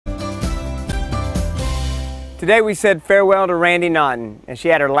Today we said farewell to Randy Naughton, and she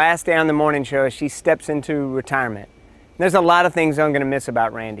had her last day on the morning show as she steps into retirement. And there's a lot of things I'm going to miss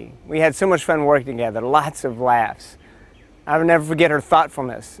about Randy. We had so much fun working together, lots of laughs. I'll never forget her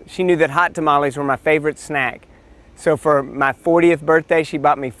thoughtfulness. She knew that hot tamales were my favorite snack. So for my 40th birthday, she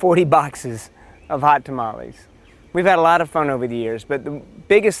bought me 40 boxes of hot tamales. We've had a lot of fun over the years, but the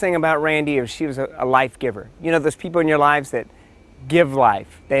biggest thing about Randy is she was a life giver. You know, those people in your lives that give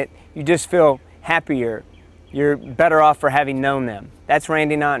life, that you just feel happier. You're better off for having known them. That's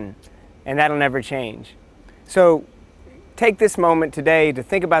Randy Naughton, and that'll never change. So take this moment today to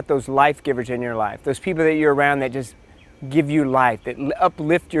think about those life givers in your life, those people that you're around that just give you life, that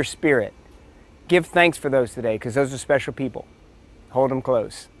uplift your spirit. Give thanks for those today, because those are special people. Hold them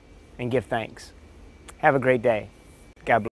close and give thanks. Have a great day. God bless.